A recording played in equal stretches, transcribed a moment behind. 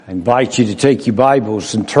I invite you to take your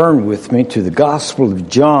Bibles and turn with me to the Gospel of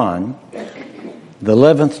John, the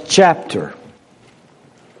 11th chapter.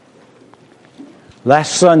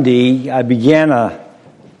 Last Sunday, I began a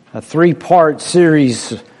three-part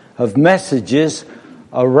series of messages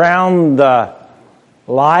around the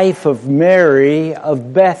life of Mary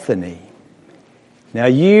of Bethany. Now,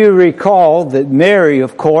 you recall that Mary,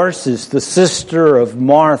 of course, is the sister of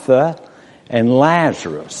Martha and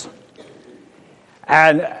Lazarus.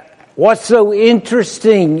 And what's so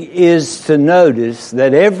interesting is to notice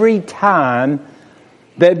that every time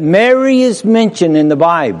that Mary is mentioned in the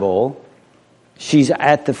Bible, she's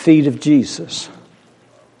at the feet of Jesus.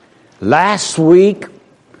 Last week,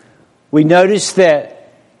 we noticed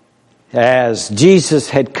that as Jesus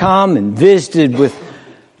had come and visited with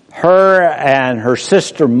her and her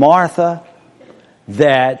sister Martha,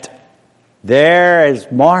 that there, as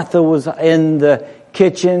Martha was in the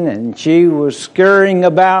kitchen and she was scurrying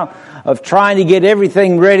about of trying to get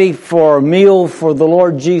everything ready for a meal for the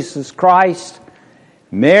Lord Jesus Christ,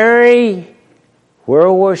 Mary, where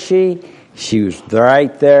was she? She was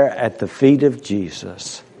right there at the feet of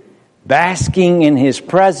Jesus, basking in His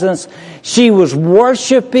presence. She was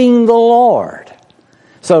worshiping the Lord.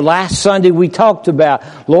 So last Sunday we talked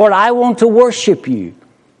about, Lord, I want to worship You.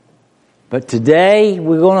 But today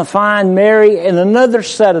we're going to find Mary in another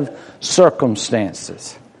set of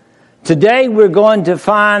circumstances. Today we're going to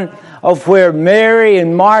find of where Mary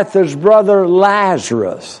and Martha's brother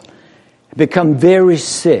Lazarus become very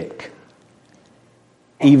sick,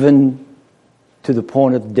 even to the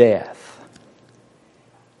point of death.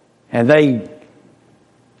 And they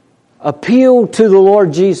appeal to the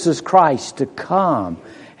Lord Jesus Christ to come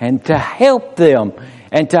and to help them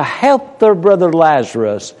and to help their brother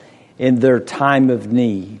Lazarus in their time of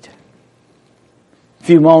need. A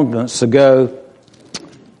few moments ago,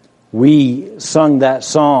 we sung that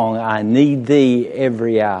song, I Need Thee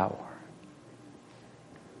Every Hour.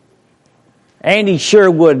 Annie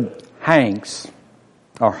Sherwood Hawkes,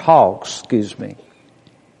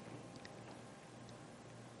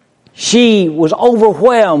 she was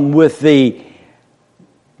overwhelmed with the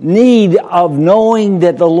need of knowing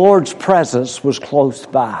that the Lord's presence was close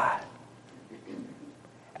by.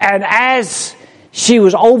 And as she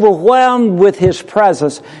was overwhelmed with His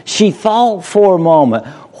presence, she thought for a moment,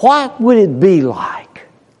 what would it be like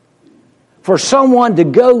for someone to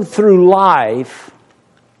go through life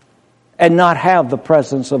and not have the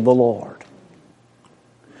presence of the Lord?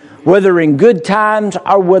 Whether in good times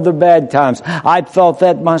or whether bad times. I've thought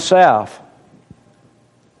that myself.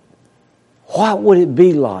 What would it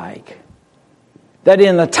be like that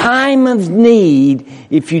in the time of need,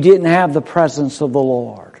 if you didn't have the presence of the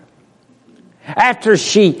Lord? After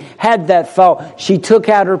she had that thought, she took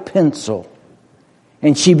out her pencil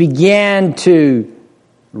and she began to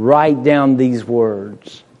write down these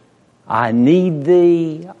words. I need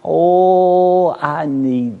Thee, oh, I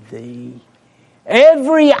need Thee.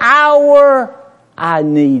 Every hour I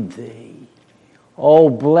need Thee.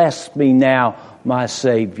 Oh, bless me now, my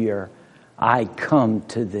Savior. I come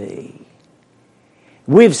to Thee.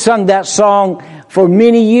 We've sung that song for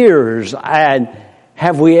many years, and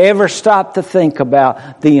have we ever stopped to think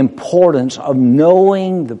about the importance of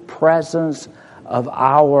knowing the presence of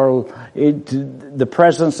the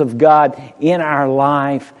presence of God in our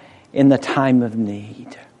life in the time of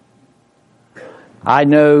need? I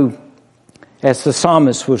know, as the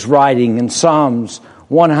psalmist was writing in Psalms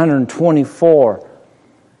 124,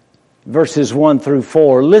 verses 1 through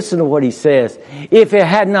 4, listen to what he says. If it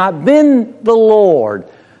had not been the Lord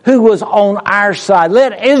who was on our side,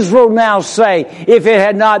 let Israel now say, if it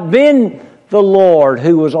had not been the Lord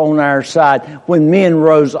who was on our side when men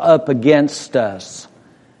rose up against us,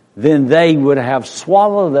 then they would have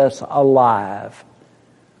swallowed us alive.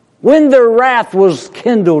 When their wrath was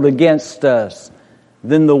kindled against us,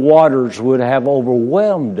 then the waters would have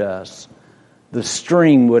overwhelmed us. The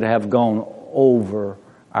stream would have gone over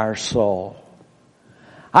our soul.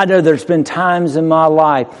 I know there's been times in my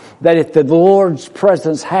life that if the Lord's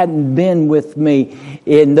presence hadn't been with me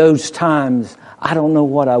in those times, I don't know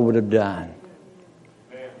what I would have done.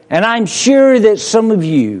 And I'm sure that some of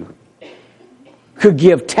you could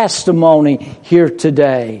give testimony here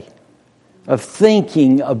today of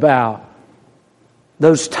thinking about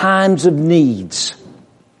those times of needs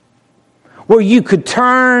where you could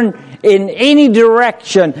turn in any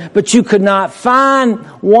direction, but you could not find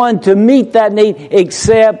one to meet that need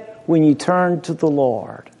except when you turned to the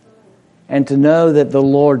Lord. And to know that the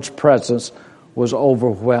Lord's presence was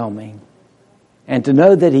overwhelming. And to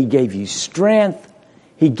know that He gave you strength,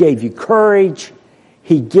 He gave you courage,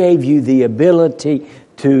 He gave you the ability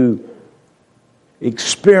to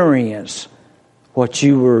experience what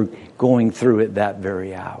you were going through at that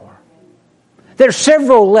very hour. There's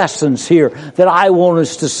several lessons here that I want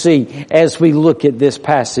us to see as we look at this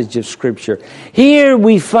passage of Scripture. Here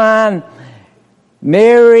we find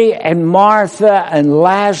Mary and Martha and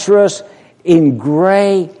Lazarus in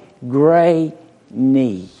great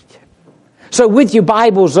need. So with your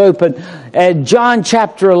Bibles open at John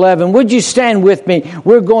chapter 11, would you stand with me?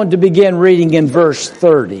 We're going to begin reading in verse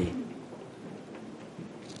 30.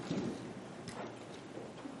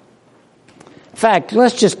 In fact,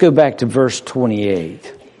 let's just go back to verse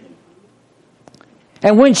 28.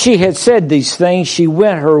 And when she had said these things, she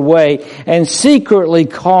went her way and secretly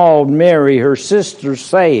called Mary, her sister,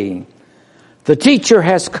 saying, "The teacher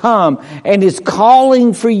has come and is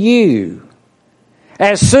calling for you."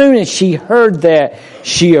 As soon as she heard that,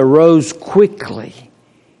 she arose quickly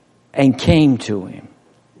and came to him.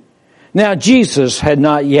 Now Jesus had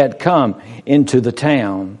not yet come into the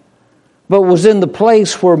town, but was in the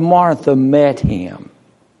place where Martha met him.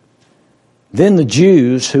 Then the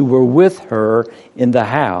Jews who were with her in the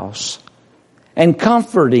house and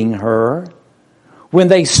comforting her, when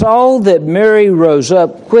they saw that Mary rose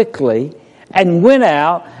up quickly and went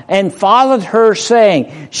out and followed her,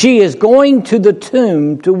 saying, "She is going to the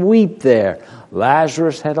tomb to weep there."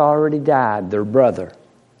 Lazarus had already died, their brother.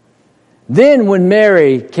 Then when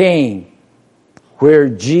Mary came where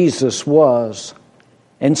Jesus was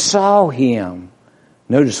and saw him,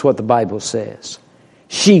 notice what the Bible says.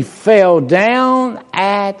 She fell down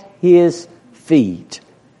at his feet,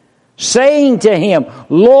 saying to him,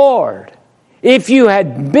 "Lord, if you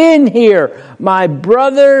had been here, my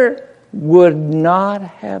brother would not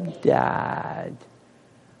have died."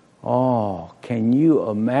 Oh, can you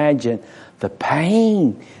imagine the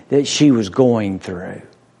pain that she was going through?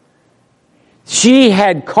 She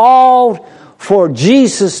had called for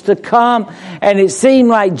Jesus to come, and it seemed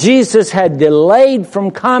like Jesus had delayed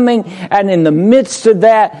from coming, and in the midst of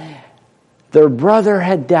that, their brother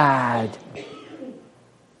had died.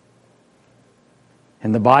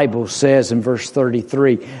 And the Bible says in verse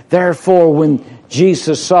 33, "Therefore when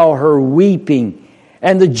Jesus saw her weeping,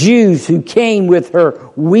 and the Jews who came with her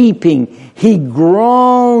weeping, he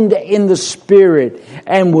groaned in the spirit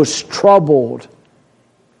and was troubled.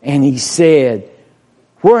 And he said,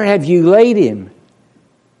 'Where have you laid him?'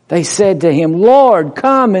 They said to him, 'Lord,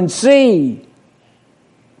 come and see.'"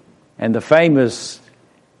 And the famous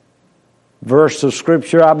verse of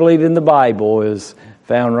Scripture, I believe, in the Bible is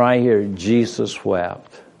found right here. Jesus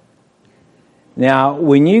wept. Now,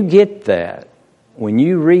 when you get that, when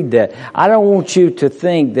you read that, I don't want you to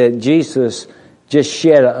think that Jesus just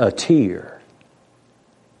shed a tear.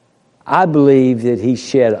 I believe that he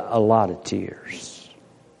shed a lot of tears.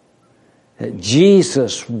 That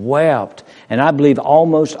Jesus wept, and I believe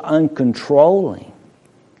almost uncontrolling.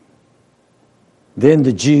 Then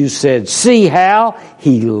the Jews said, "See how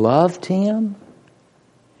he loved him?"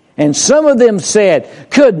 And some of them said,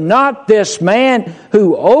 "Could not this man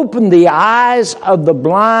who opened the eyes of the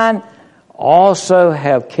blind also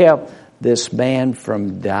have kept this man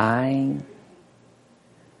from dying?"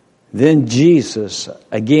 Then Jesus,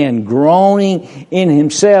 again groaning in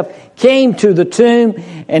himself, came to the tomb,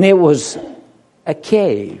 and it was a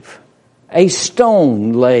cave. A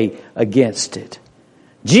stone lay against it.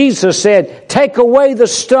 Jesus said, "Take away the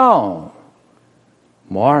stone."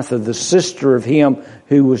 Martha, the sister of him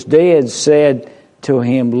who was dead, said to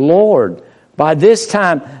him, "Lord, by this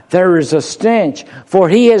time there is a stench, for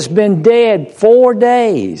he has been dead 4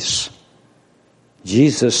 days."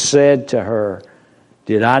 Jesus said to her,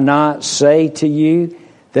 "Did I not say to you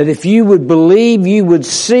that if you would believe, you would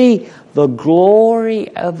see the glory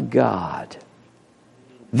of God?"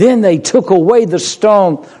 Then they took away the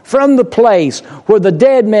stone from the place where the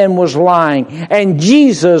dead man was lying. And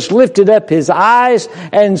Jesus lifted up his eyes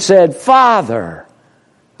and said, "Father,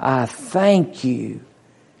 I thank you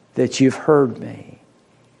that you've heard me.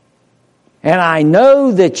 And I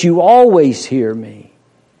know that you always hear me.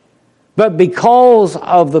 But because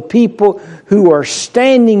of the people who are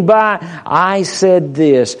standing by, I said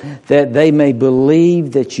this, that they may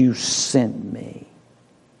believe that you sent me."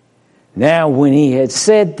 Now when he had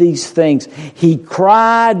said these things, he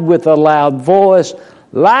cried with a loud voice,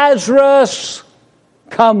 "Lazarus,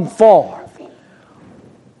 come forth."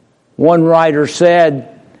 One writer said,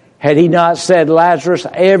 had he not said Lazarus,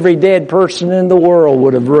 every dead person in the world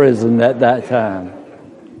would have risen at that time.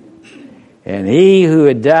 And he who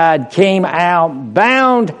had died came out,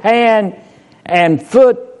 bound hand and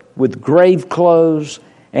foot with grave clothes,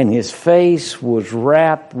 and his face was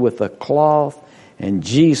wrapped with a cloth. And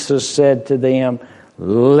Jesus said to them,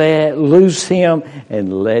 loose him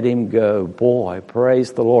and let him go. Boy,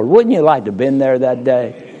 praise the Lord. Wouldn't you like to have been there that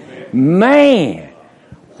day? Man,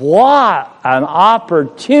 what an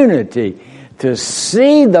opportunity to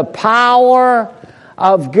see the power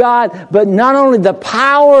of God, but not only the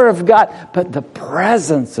power of God, but the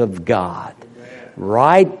presence of God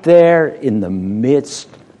right there in the midst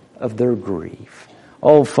of their grief.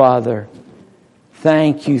 Oh, Father,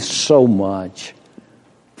 thank you so much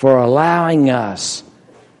for allowing us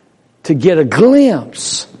to get a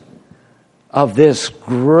glimpse of this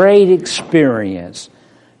great experience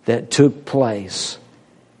that took place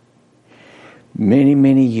many,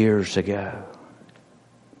 many years ago.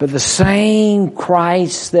 But the same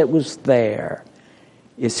Christ that was there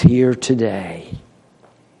is here today.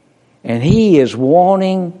 And He is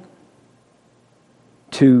wanting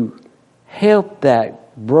to help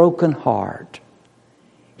that broken heart.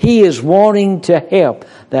 He is wanting to help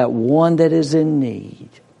that one that is in need.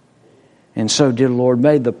 And so, dear Lord,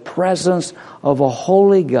 may the presence of a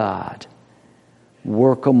holy God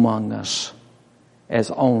work among us as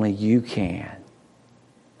only you can.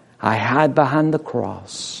 I hide behind the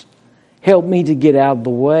cross. Help me to get out of the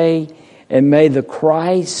way, and may the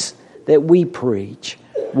Christ that we preach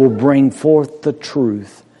will bring forth the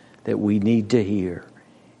truth that we need to hear.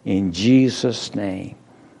 In Jesus' name,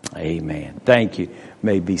 amen. Thank you. You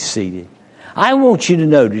may be seated. I want you to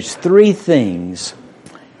notice three things,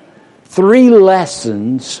 three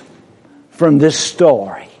lessons from this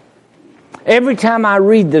story. Every time I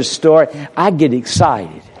read this story, I get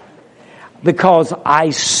excited because I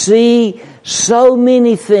see so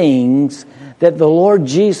many things that the Lord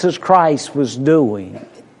Jesus Christ was doing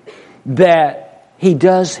that He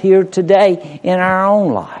does here today in our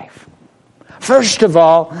own life. First of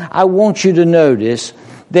all, I want you to notice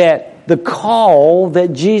that the call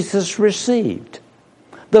that Jesus received.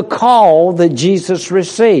 The call that Jesus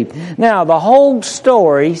received. Now, the whole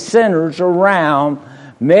story centers around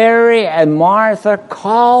Mary and Martha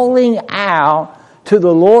calling out to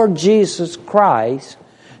the Lord Jesus Christ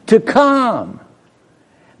to come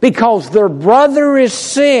because their brother is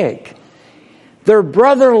sick. Their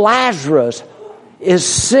brother Lazarus is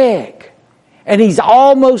sick. And he's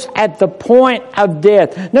almost at the point of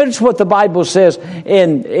death. Notice what the Bible says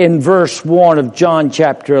in verse 1 of John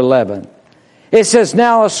chapter 11. It says,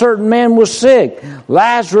 now a certain man was sick,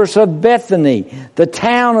 Lazarus of Bethany, the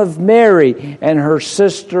town of Mary and her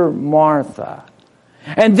sister Martha.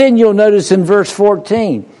 And then you'll notice in verse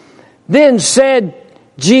 14, then said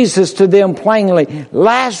Jesus to them plainly,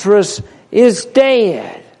 Lazarus is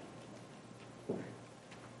dead.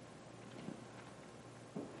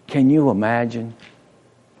 Can you imagine?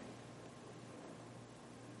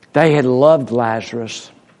 They had loved Lazarus.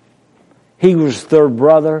 He was their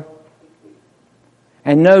brother.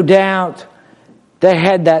 And no doubt they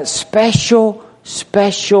had that special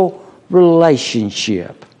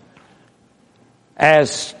relationship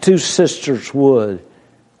as two sisters would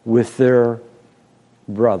with their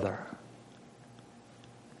brother.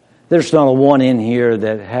 There's not a one in here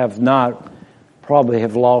that probably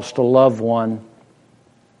have lost a loved one.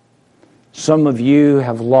 Some of you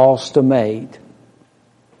have lost a mate.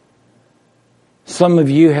 Some of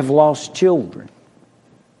you have lost children.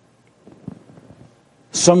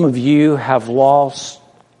 Some of you have lost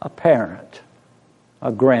a parent,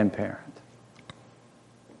 a grandparent.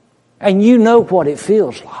 And you know what it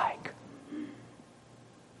feels like.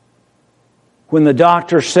 When the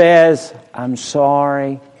doctor says, I'm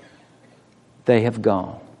sorry, they have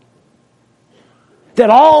gone. That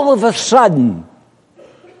all of a sudden,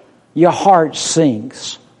 your heart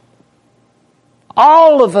sinks.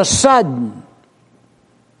 All of a sudden,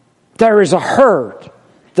 there is a hurt,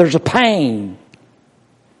 there's a pain,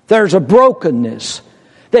 there's a brokenness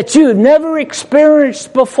that you had never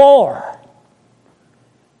experienced before.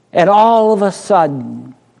 And all of a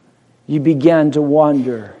sudden, you begin to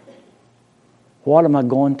wonder, what am I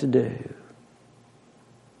going to do?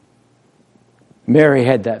 Mary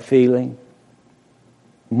had that feeling.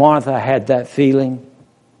 Martha had that feeling.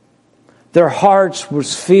 Their hearts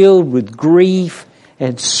was filled with grief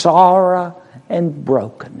and sorrow and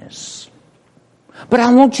brokenness. But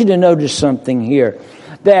I want you to notice something here.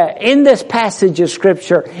 That in this passage of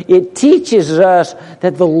Scripture, it teaches us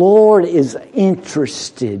that the Lord is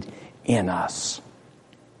interested in us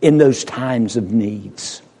in those times of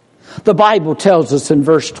needs. The Bible tells us in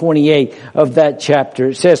verse 28 of that chapter,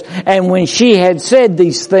 it says, and when she had said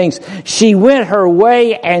these things, she went her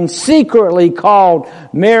way and secretly called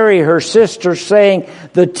Mary, her sister, saying,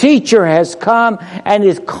 the teacher has come and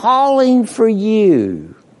is calling for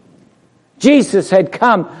you. Jesus had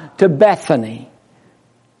come to Bethany.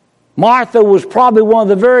 Martha was probably one of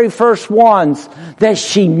the very first ones that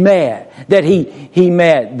she met, that he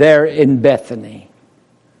met there in Bethany.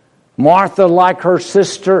 Martha, like her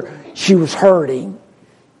sister, she was hurting.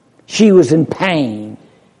 She was in pain.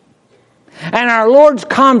 And our Lord's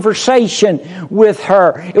conversation with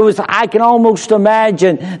her, I can almost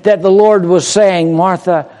imagine that the Lord was saying,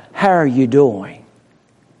 Martha, how are you doing?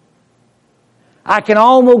 I can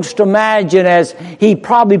almost imagine as He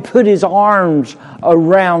probably put His arms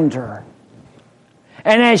around her.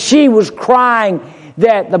 And as she was crying,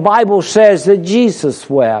 that the Bible says that Jesus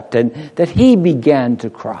wept and that He began to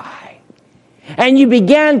cry. And you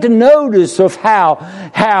began to notice of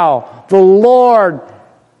how the Lord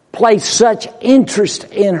placed such interest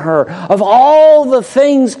in her, of all the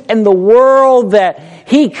things in the world that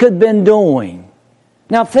He could have been doing.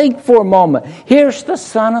 Now think for a moment. Here's the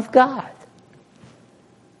Son of God.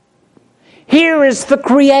 Here is the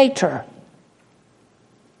Creator.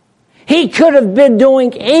 He could have been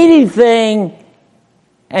doing anything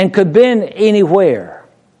and could have been anywhere.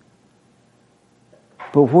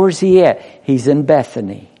 But where's He at? He's in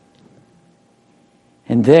Bethany.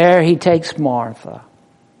 And there He takes Martha.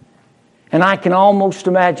 And I can almost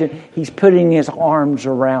imagine He's putting His arms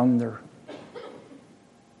around her.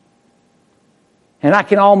 And I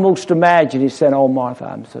can almost imagine He said, oh, Martha,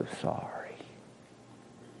 I'm so sorry.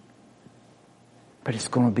 But it's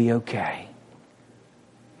going to be okay.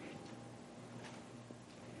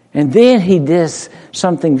 And then He does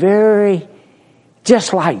something very,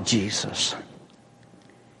 just like Jesus.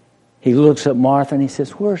 He looks at Martha and He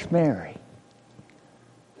says, where's Mary?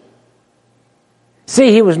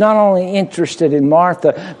 See, He was not only interested in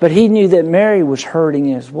Martha, but He knew that Mary was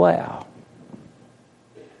hurting as well.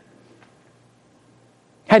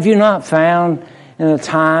 Have you not found in a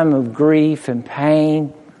time of grief and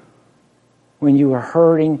pain, when you were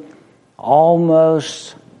hurting,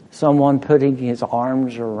 almost someone putting His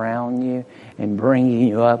arms around you and bringing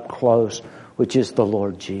you up close, which is the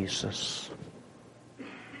Lord Jesus?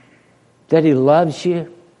 That He loves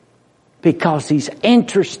you because He's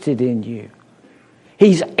interested in you.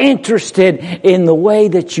 He's interested in the way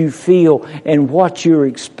that you feel and what you're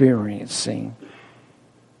experiencing.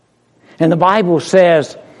 And the Bible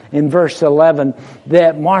says in verse 11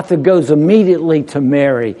 that Martha goes immediately to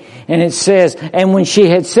Mary. And it says, and when she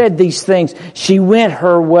had said these things, she went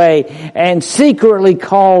her way and secretly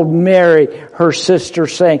called Mary, her sister,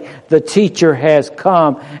 saying, the teacher has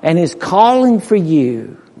come and is calling for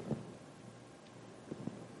you.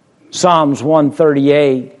 Psalms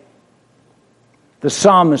 138. The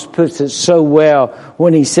psalmist puts it so well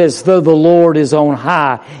when he says, though the Lord is on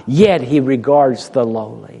high, yet He regards the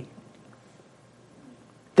lowly.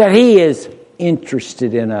 That He is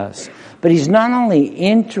interested in us. But He's not only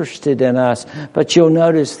interested in us, but you'll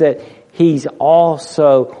notice that He's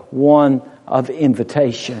also one of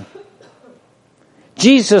invitation.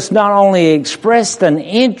 Jesus not only expressed an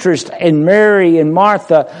interest in Mary and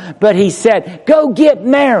Martha, but He said, go get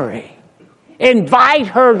Mary. Invite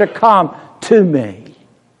her to come to me.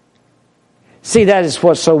 See, that is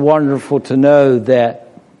what's so wonderful to know, that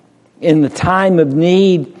in the time of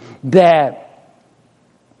need that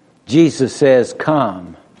Jesus says,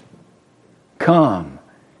 come. Come.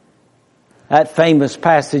 That famous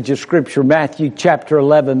passage of Scripture, Matthew chapter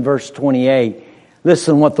 11, verse 28.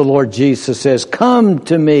 Listen what the Lord Jesus says. Come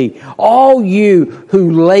to me, all you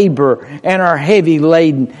who labor and are heavy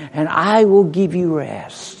laden, and I will give you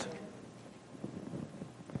rest.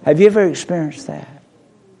 Have you ever experienced that?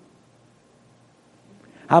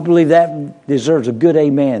 I believe that deserves a good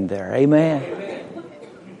amen there. Amen. Amen.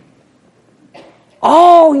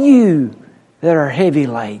 All you that are heavy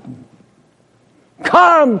laden,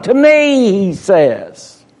 come to me, He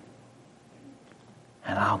says,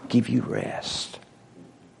 and I'll give you rest.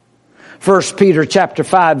 1 Peter chapter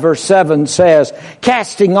 5 verse 7 says,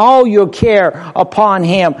 casting all your care upon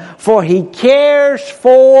Him, for He cares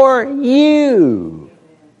for you.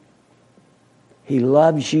 He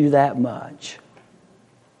loves you that much.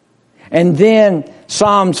 And then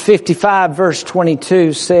Psalms 55 verse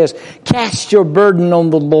 22 says, cast your burden on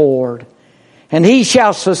the Lord, and He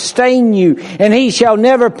shall sustain you, and He shall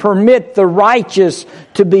never permit the righteous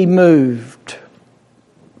to be moved.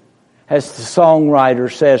 As the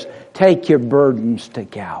songwriter says, take your burdens to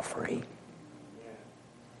Calvary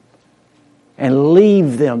and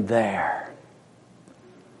leave them there.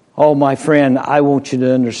 Oh, my friend, I want you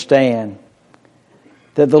to understand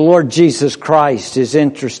that the Lord Jesus Christ is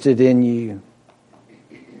interested in you.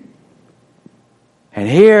 And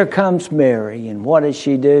here comes Mary, and what does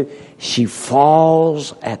she do? She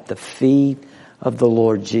falls at the feet of the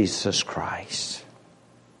Lord Jesus Christ.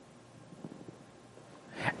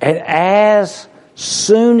 And as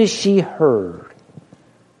soon as she heard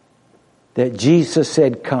that Jesus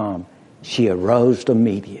had come, she arose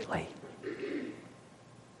immediately.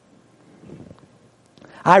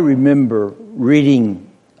 I remember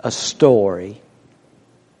reading a story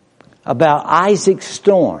about Isaac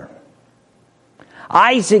Storm.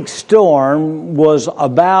 Isaac Storm was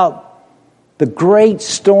about the great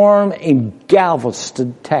storm in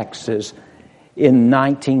Galveston, Texas in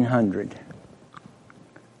 1900.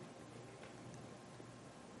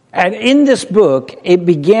 And in this book, it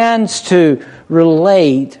begins to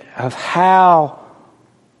relate of how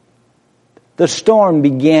the storm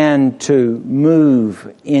began to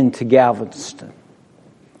move into Galveston,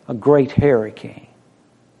 a great hurricane.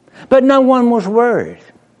 But no one was worried,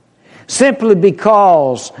 simply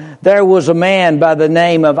because there was a man by the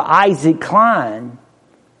name of Isaac Klein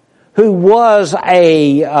who was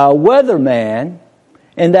a weatherman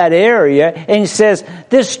in that area, and he says,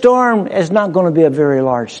 this storm is not going to be a very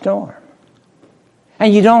large storm.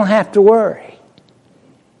 And you don't have to worry.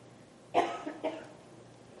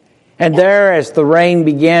 And there, as the rain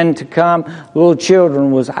began to come, little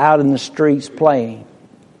children was out in the streets playing.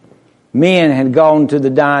 Men had gone to the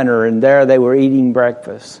diner, and there they were eating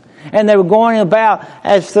breakfast. And they were going about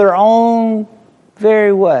as their own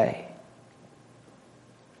very way.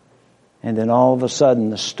 And then all of a sudden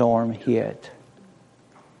the storm hit.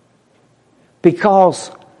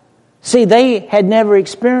 Because, see, they had never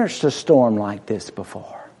experienced a storm like this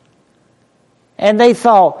before. And they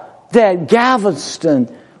thought that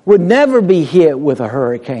Galveston would never be hit with a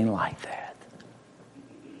hurricane like that.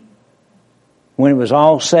 When it was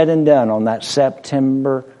all said and done on that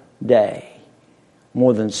September day,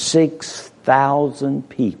 more than 6,000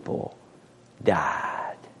 people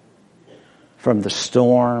died from the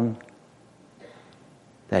storm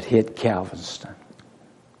that hit Galveston.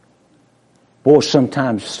 Boy,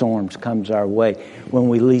 sometimes storms comes our way when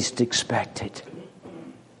we least expect it.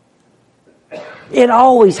 It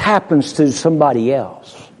always happens to somebody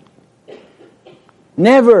else.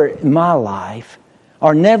 Never in my life,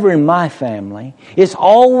 or never in my family. It's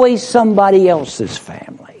always somebody else's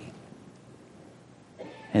family.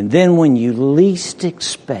 And then when you least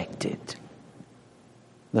expect it,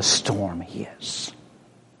 the storm hits.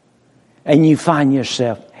 And you find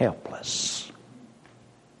yourself helpless.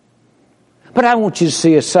 But I want you to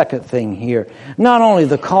see a second thing here. Not only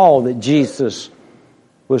the call that Jesus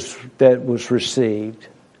was received,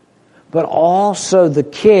 but also the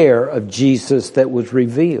care of Jesus that was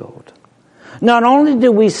revealed. Not only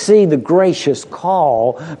do we see the gracious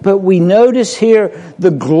call, but we notice here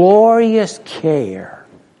the glorious care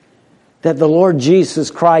that the Lord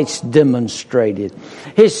Jesus Christ demonstrated.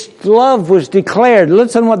 His love was declared.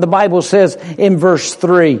 Listen to what the Bible says in verse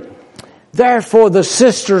 3. Therefore the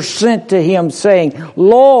sisters sent to him, saying,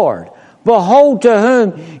 Lord, behold, to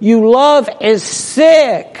whom you love is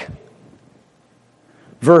sick.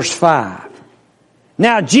 Verse 5.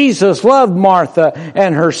 Now Jesus loved Martha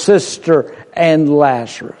and her sister and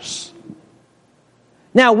Lazarus.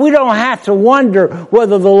 Now we don't have to wonder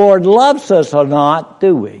whether the Lord loves us or not,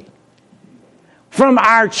 do we? From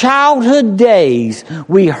our childhood days,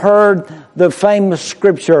 we heard the famous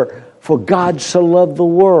scripture, for God so loved the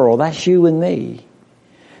world, that's you and me,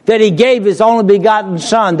 that He gave His only begotten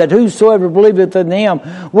Son, that whosoever believeth in Him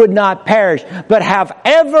would not perish, but have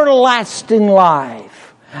everlasting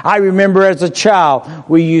life. I remember as a child,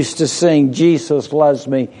 we used to sing, Jesus loves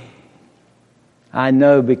me. I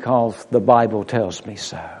know because the Bible tells me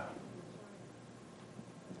so.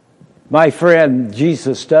 My friend,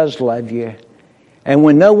 Jesus does love you. And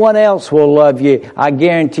when no one else will love you, I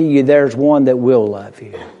guarantee you there's one that will love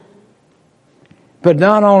you. But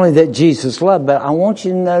not only that Jesus loved, but I want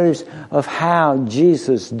you to notice of how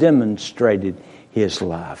Jesus demonstrated His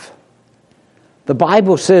love. The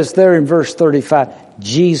Bible says there in verse 35,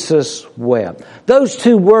 Jesus wept. Those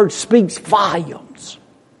two words speak volumes.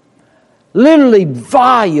 Literally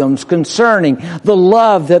volumes concerning the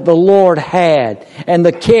love that the Lord had and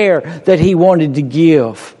the care that He wanted to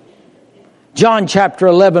give. John chapter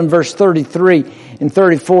 11 verse 33 and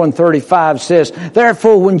 34 and 35 says,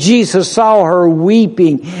 Therefore when Jesus saw her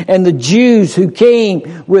weeping and the Jews who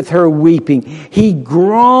came with her weeping, He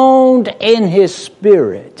groaned in His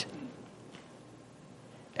spirit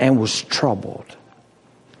and was troubled.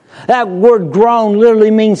 That word groan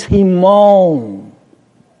literally means He moaned.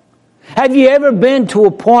 Have you ever been to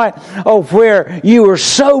a point of where you were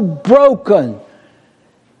so broken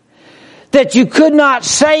that you could not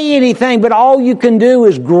say anything, but all you can do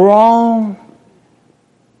is groan?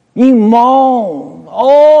 You moan.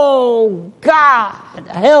 Oh, God,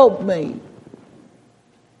 help me.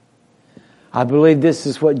 I believe this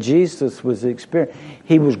is what Jesus was experiencing.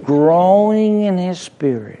 He was groaning in his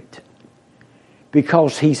spirit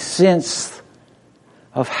because he sensed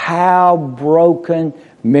of how broken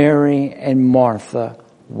Mary and Martha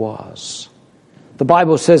was. The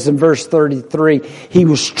Bible says in verse 33, he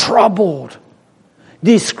was troubled,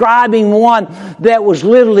 describing one that was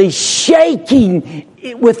literally shaking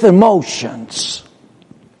with emotions.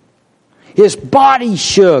 His body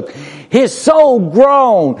shook. His soul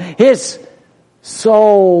groaned. His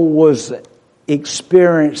soul was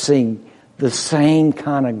experiencing the same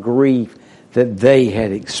kind of grief that they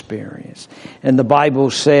had experienced. And the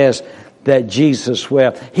Bible says that Jesus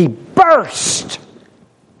wept. He burst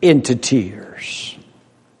into tears.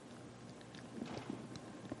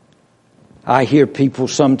 I hear people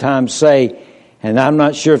sometimes say, and I'm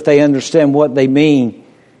not sure if they understand what they mean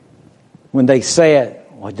when they say it,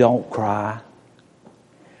 well, don't cry.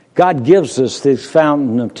 God gives us this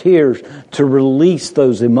fountain of tears to release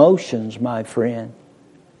those emotions, my friend.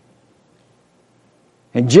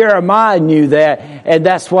 And Jeremiah knew that, and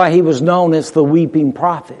that's why he was known as the weeping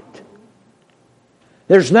prophet.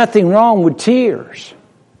 There's nothing wrong with tears.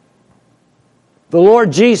 The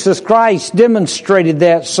Lord Jesus Christ demonstrated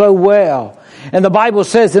that so well. And the Bible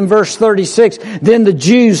says in verse 36, then the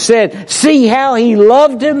Jews said, see how he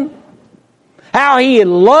loved him? How he had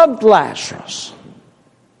loved Lazarus.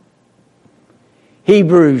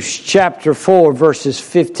 Hebrews chapter 4 verses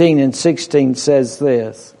 15 and 16 says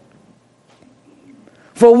this.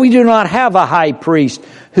 For we do not have a high priest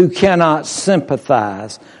who cannot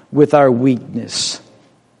sympathize with our weakness,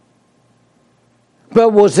 but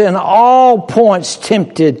was in all points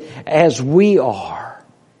tempted as we are,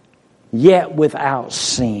 yet without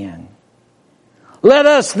sin. Let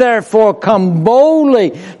us therefore come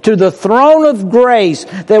boldly to the throne of grace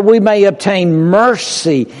that we may obtain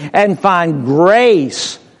mercy and find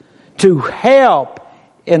grace to help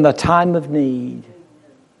in the time of need.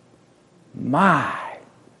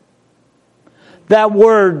 That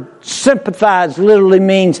word sympathize literally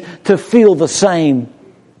means to feel the same.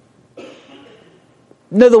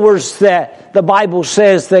 In other words, that the Bible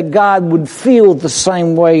says that God would feel the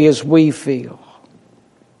same way as we feel.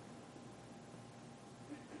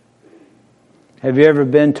 Have you ever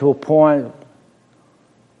been to a point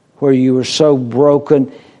where you were so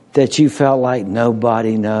broken that you felt like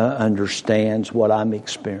nobody understands what I'm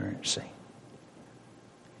experiencing?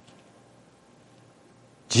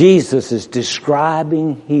 Jesus is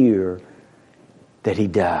describing here that he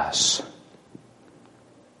does.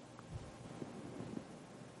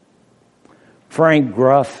 Frank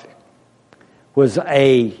Gruff was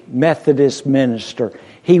a Methodist minister.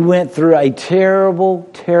 He went through a terrible,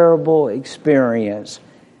 terrible experience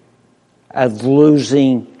of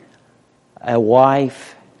losing a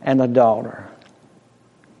wife and a daughter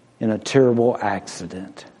in a terrible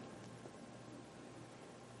accident.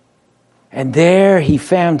 And there he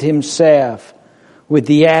found himself with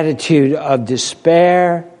the attitude of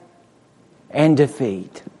despair and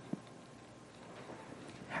defeat.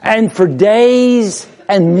 And for days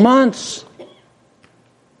and months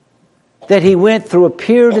that he went through a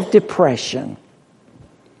period of depression.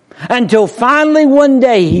 Until finally one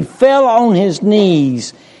day he fell on his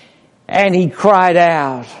knees and he cried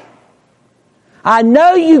out, I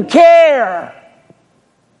know you care.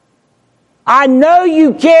 I know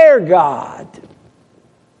you care, God.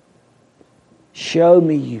 Show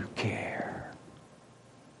me you care.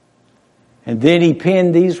 And then he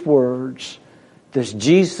penned these words. Does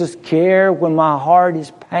Jesus care when my heart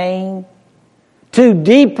is pain? Too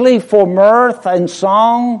deeply for mirth and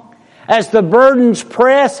song, as the burdens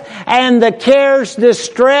press and the cares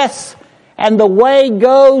distress, and the way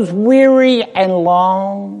goes weary and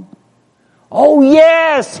long. Oh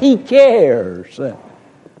yes, he cares.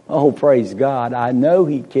 Oh, praise God, I know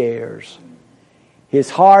he cares. His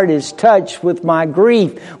heart is touched with my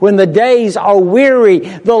grief. When the days are weary,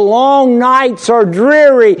 the long nights are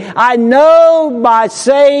dreary, I know my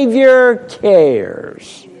Savior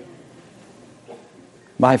cares.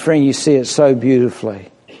 My friend, you see it so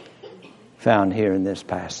beautifully found here in this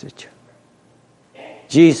passage.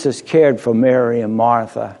 Jesus cared for Mary and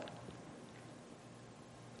Martha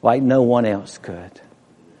like no one else could.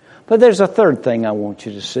 But there's a third thing I want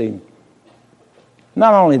you to see.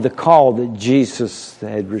 Not only the call that Jesus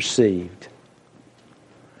had received,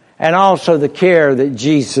 and also the care that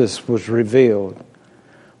Jesus was revealed,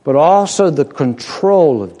 but also the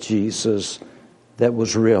control of Jesus that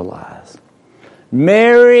was realized.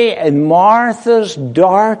 Mary and Martha's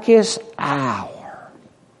darkest hour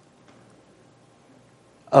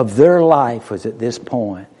of their life was at this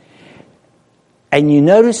point. And you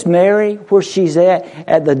notice Mary, where she's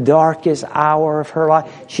at the darkest hour of her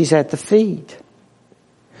life. She's at the feet.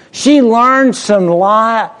 She learned some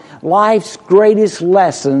life's greatest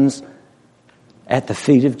lessons at the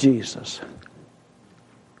feet of Jesus.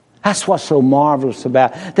 That's what's so marvelous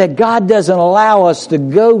about it, that God doesn't allow us to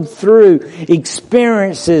go through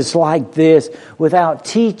experiences like this without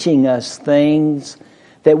teaching us things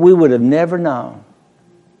that we would have never known.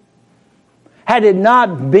 Had it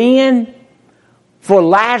not been for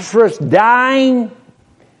Lazarus dying,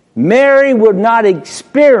 Mary would not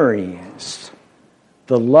experience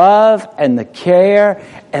the love and the care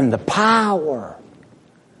and the power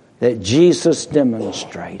that Jesus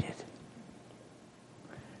demonstrated.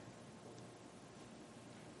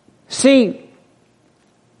 See,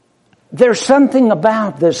 there's something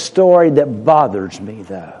about this story that bothers me,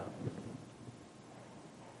 though.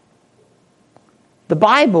 The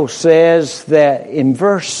Bible says that in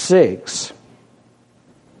verse 6,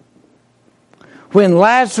 when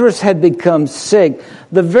Lazarus had become sick,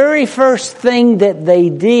 the very first thing that they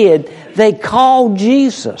did, they called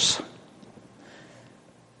Jesus.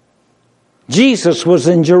 Jesus was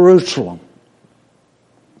in Jerusalem.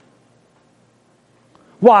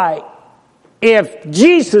 Why, if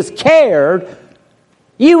Jesus cared,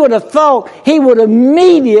 you would have thought he would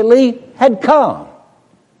immediately had come.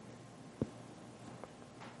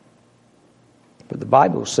 But the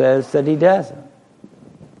Bible says that he doesn't.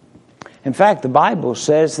 In fact, the Bible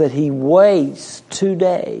says that he waits 2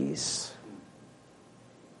 days.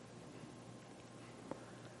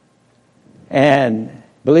 And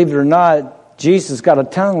believe it or not, Jesus got a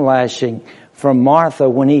tongue lashing from Martha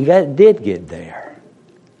when he did get there.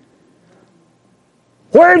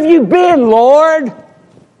 Where have you been, Lord?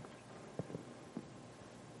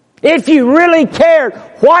 If you really cared,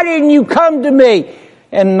 why didn't you come to me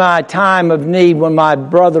in my time of need when my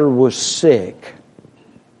brother was sick?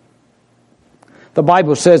 The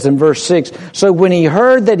Bible says in verse 6, so when he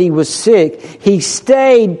heard that he was sick, he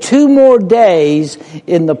stayed 2 more days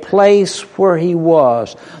in the place where he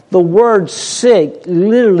was. The word sick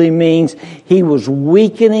literally means he was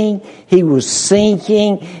weakening, he was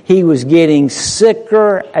sinking, he was getting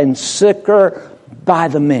sicker and sicker by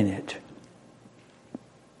the minute.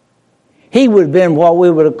 He would have been what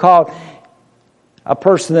we would have called a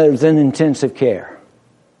person that was in intensive care,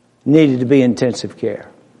 needed to be intensive care.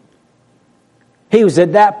 He was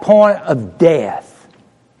at that point of death.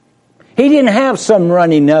 He didn't have some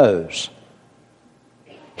runny nose.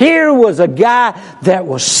 Here was a guy that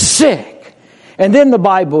was sick. And then the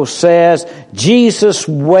Bible says Jesus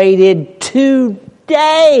waited 2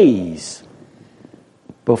 days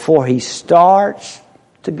before he starts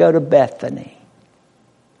to go to Bethany.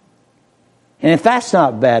 And if that's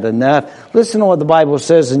not bad enough, listen to what the Bible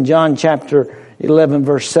says in John chapter 11,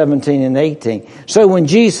 verse 17 and 18. So when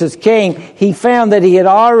Jesus came, he found that he had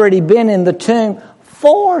already been in the tomb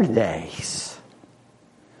 4 days.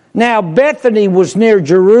 Now, Bethany was near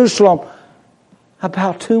Jerusalem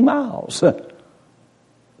about 2 miles.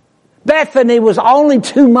 Bethany was only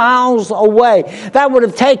 2 miles away. That would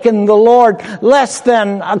have taken the Lord less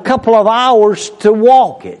than a couple of hours to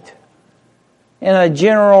walk it in a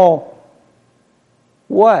general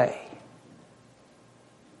way.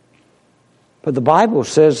 But the Bible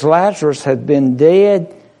says Lazarus had been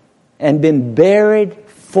dead and been buried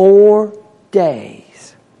 4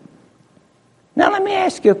 days. Now let me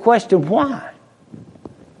ask you a question. Why?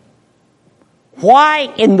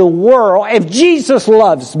 Why in the world, if Jesus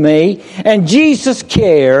loves me and Jesus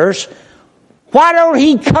cares, why don't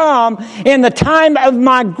he come in the time of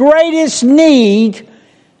my greatest need?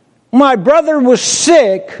 My brother was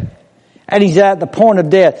sick and he's at the point of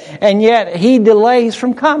death, and yet he delays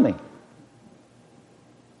from coming.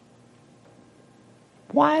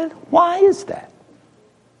 Why is that?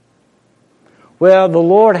 Well, the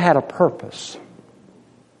Lord had a purpose.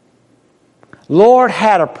 Lord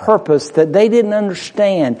had a purpose that they didn't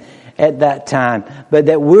understand at that time, but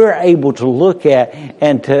that we're able to look at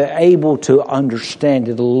and able to understand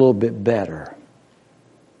it a little bit better.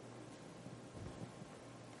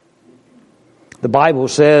 The Bible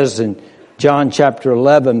says in John chapter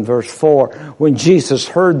 11, verse 4, when Jesus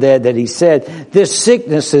heard that he said, this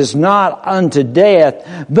sickness is not unto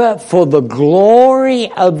death, but for the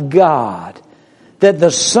glory of God, that the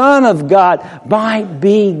Son of God might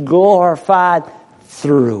be glorified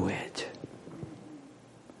through it.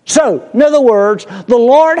 So, in other words, the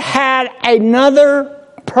Lord had another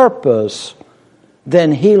purpose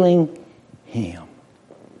than healing him.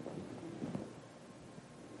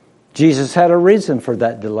 Jesus had a reason for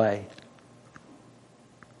that delay.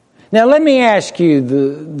 Now let me ask you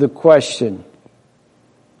the question.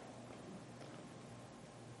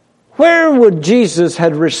 Where would Jesus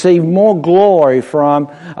have received more glory from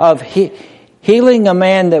of healing a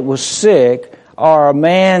man that was sick or a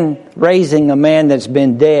man raising a man that's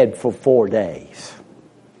been dead for 4 days?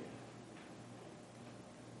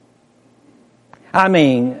 I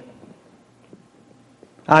mean,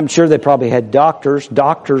 I'm sure they probably had doctors.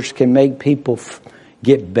 Doctors can make people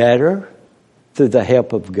get better through the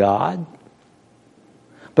help of God.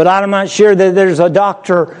 But I'm not sure that there's a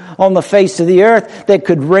doctor on the face of the earth that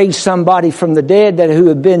could raise somebody from the dead who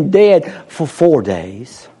had been dead for 4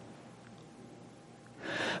 days.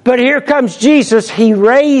 But here comes Jesus. He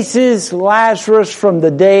raises Lazarus from the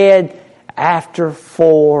dead after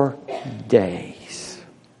 4 days.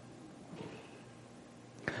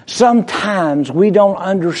 Sometimes we don't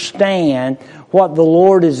understand what the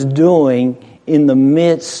Lord is doing in the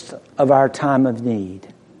midst of our time of need.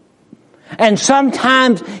 And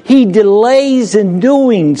sometimes He delays in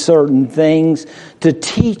doing certain things to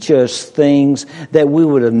teach us things that we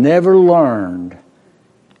would have never learned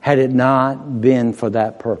had it not been for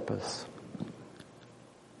that purpose.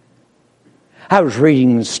 I was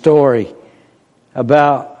reading a story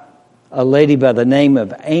about a lady by the name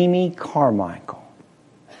of Amy Carmichael.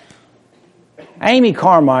 Amy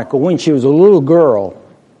Carmichael, when she was a little girl,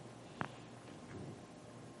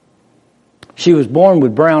 she was born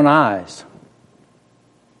with brown eyes.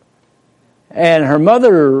 And her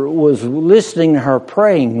mother was listening to her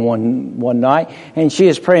praying one night, and she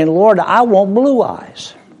was praying, Lord, I want blue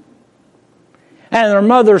eyes. And her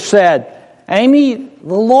mother said, Amy,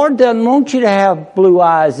 the Lord doesn't want you to have blue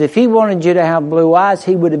eyes. If He wanted you to have blue eyes,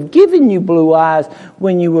 He would have given you blue eyes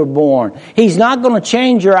when you were born. He's not going to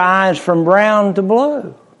change your eyes from brown to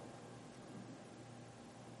blue.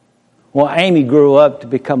 Well, Amy grew up to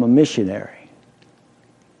become a missionary.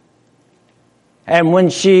 And when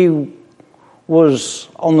she was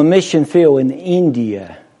on the mission field in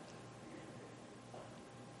India,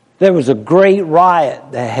 there was a great riot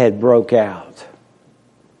that had broke out.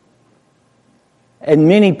 And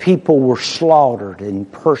many people were slaughtered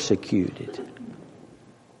and persecuted.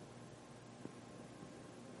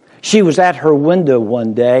 She was at her window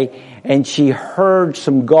one day and she heard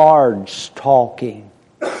some guards talking.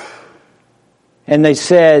 And they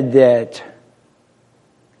said that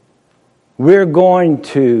we're going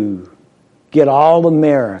to get all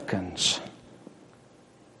Americans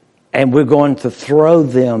and we're going to throw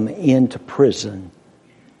them into prison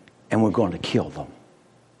and we're going to kill them.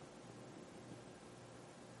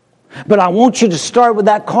 But I want you to start with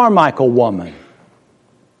that Carmichael woman.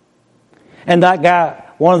 And that guy,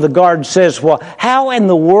 one of the guards says, well, how in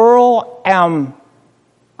the world am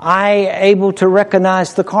I able to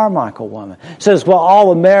recognize the Carmichael woman? Says, well,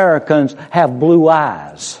 all Americans have blue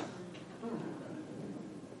eyes.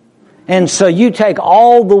 And so you take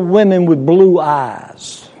all the women with blue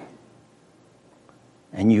eyes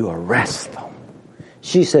and you arrest them.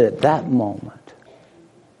 She said at that moment,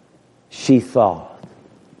 she thought,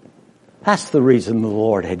 that's the reason the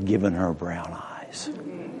Lord had given her brown eyes.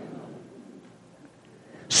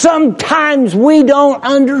 Sometimes we don't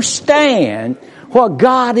understand what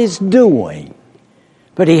God is doing,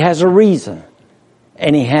 but He has a reason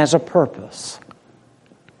and He has a purpose.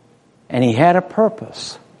 And He had a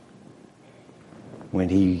purpose when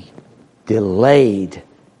He delayed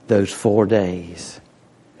those 4 days.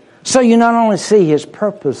 So you not only see His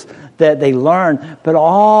purpose that they learn, but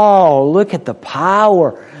look at the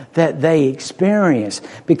power that they experience.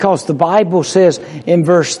 Because the Bible says in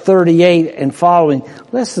verse 38 and following,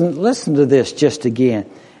 listen to this just again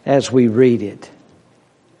as we read it.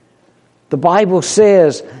 The Bible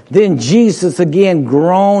says, then Jesus again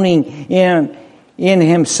groaning in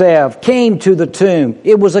Himself came to the tomb.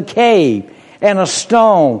 It was a cave and a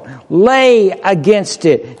stone lay against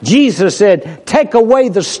it. Jesus said, take away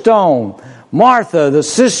the stone. Martha, the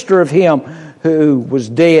sister of him who was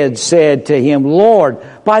dead, said to Him, Lord,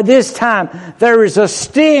 by this time there is a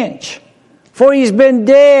stench, for He's been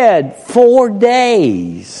dead 4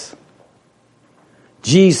 days.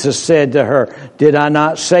 Jesus said to her, did I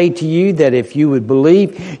not say to you that if you would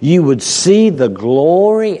believe, you would see the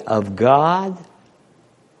glory of God?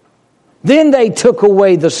 Then they took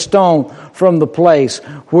away the stone from the place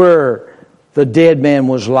where the dead man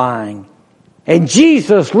was lying. And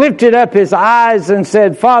Jesus lifted up His eyes and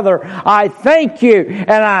said, Father, I thank you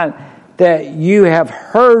that you have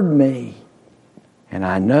heard me. And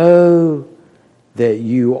I know that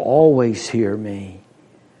you always hear me.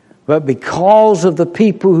 But because of the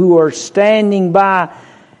people who are standing by,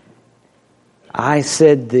 I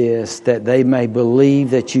said this, that they may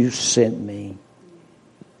believe that you sent me.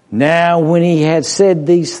 Now when He had said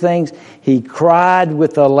these things, He cried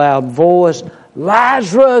with a loud voice,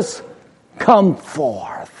 Lazarus, come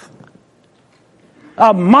forth.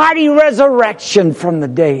 A mighty resurrection from the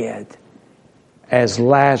dead as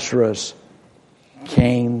Lazarus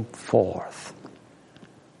came forth.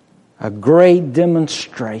 A great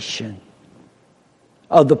demonstration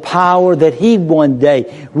of the power that he one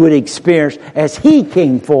day would experience as he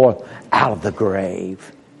came forth out of the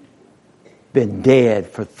grave. Been dead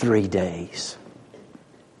for 3 days.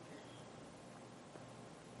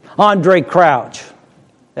 Andre Crouch,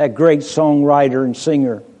 that great songwriter and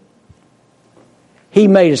singer, he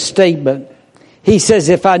made a statement. He says,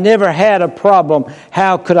 if I never had a problem,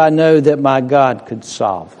 how could I know that my God could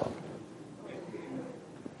solve them?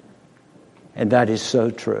 And that is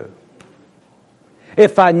so true.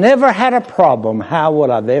 If I never had a problem, how would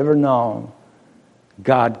I have ever known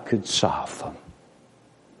God could solve them?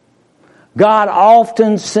 God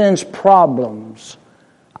often sends problems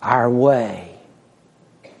our way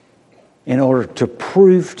in order to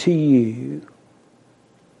prove to you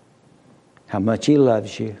how much He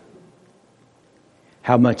loves you,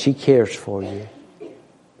 how much He cares for you,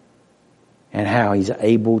 and how He's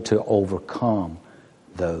able to overcome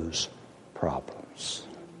those problems.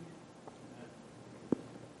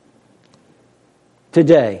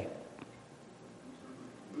 Today,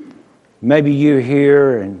 maybe you're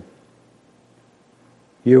here and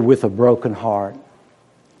you're with a broken heart,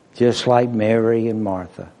 just like Mary and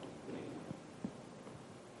Martha.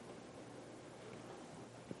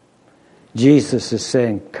 Jesus is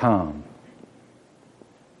saying, come.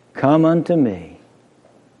 Come unto me,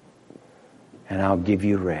 and I'll give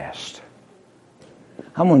you rest.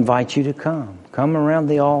 I'm going to invite you to come. Come around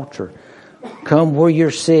the altar. Come where you're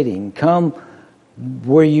sitting. Come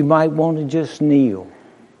where you might want to just kneel.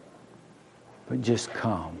 But just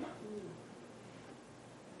come.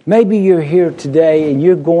 Maybe you're here today and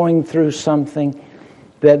you're going through something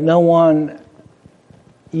that no one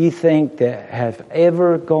you think that have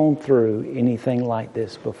ever gone through anything like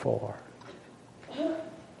this before.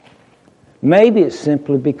 Maybe it's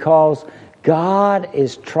simply because God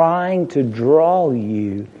is trying to draw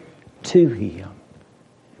you to Him.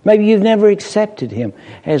 Maybe you've never accepted Him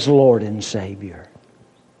as Lord and Savior.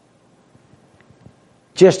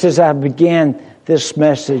 Just as I began this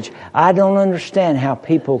message, I don't understand how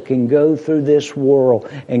people can go through this world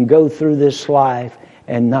and go through this life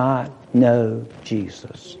and not know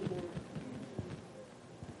Jesus.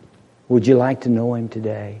 Would you like to know Him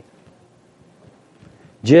today?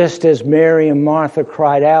 Just as Mary and Martha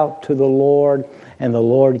cried out to the Lord and the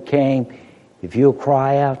Lord came, if you'll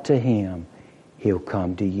cry out to Him, He'll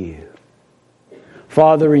come to you.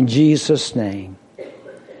 Father, in Jesus' name,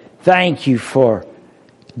 thank you for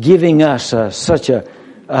giving us such a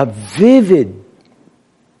vivid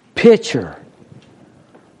picture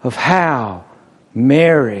of how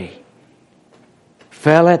Mary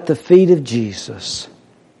fell at the feet of Jesus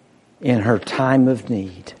in her time of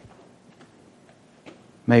need.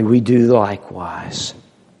 May we do likewise.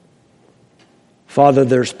 Father,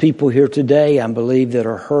 there's people here today, I believe, that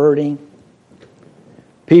are hurting.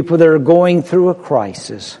 People that are going through a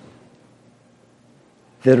crisis,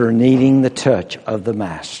 that are needing the touch of the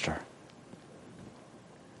Master.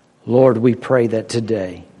 Lord, we pray that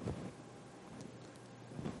today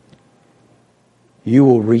you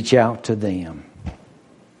will reach out to them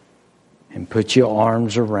and put your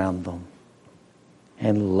arms around them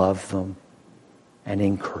and love them and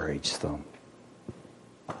encourage them.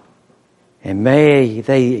 And may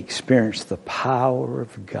they experience the power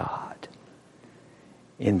of God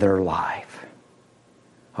in their life.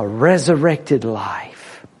 A resurrected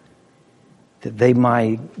life that they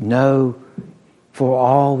might know for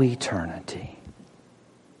all eternity.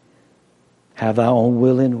 Have thy own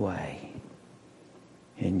will and way.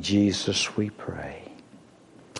 In Jesus we pray.